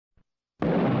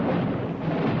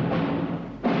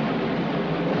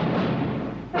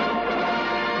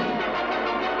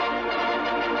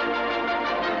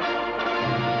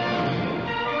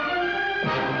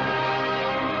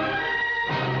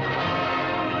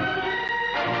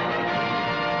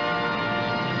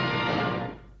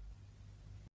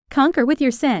Conquer with your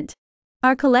scent.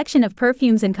 Our collection of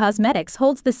perfumes and cosmetics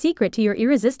holds the secret to your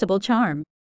irresistible charm.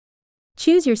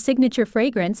 Choose your signature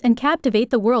fragrance and captivate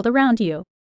the world around you.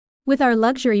 With our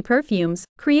luxury perfumes,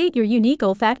 create your unique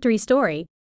olfactory story.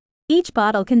 Each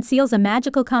bottle conceals a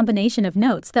magical combination of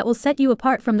notes that will set you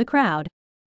apart from the crowd.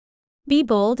 Be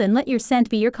bold and let your scent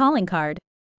be your calling card.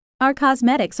 Our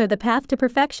cosmetics are the path to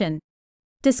perfection.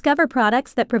 Discover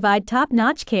products that provide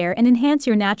top-notch care and enhance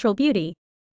your natural beauty.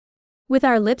 With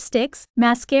our lipsticks,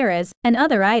 mascaras, and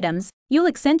other items, you'll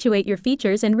accentuate your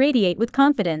features and radiate with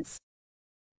confidence.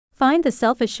 Find the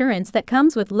self-assurance that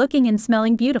comes with looking and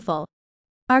smelling beautiful.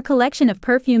 Our collection of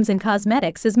perfumes and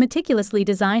cosmetics is meticulously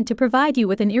designed to provide you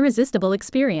with an irresistible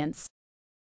experience.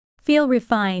 Feel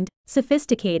refined,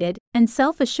 sophisticated, and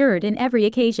self-assured in every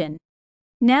occasion.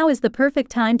 Now is the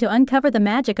perfect time to uncover the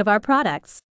magic of our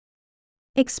products.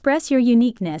 Express your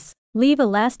uniqueness, leave a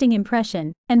lasting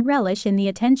impression, and relish in the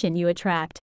attention you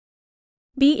attract.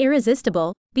 Be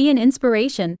irresistible, be an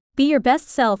inspiration, be your best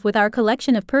self with our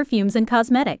collection of perfumes and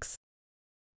cosmetics.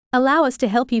 Allow us to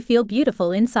help you feel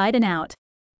beautiful inside and out.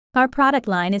 Our product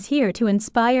line is here to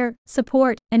inspire,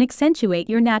 support, and accentuate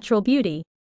your natural beauty.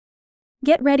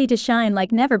 Get ready to shine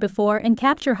like never before and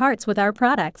capture hearts with our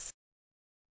products.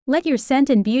 Let your scent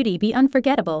and beauty be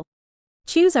unforgettable.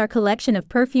 Choose our collection of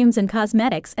perfumes and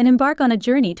cosmetics and embark on a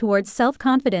journey towards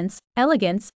self-confidence,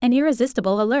 elegance, and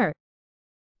irresistible allure.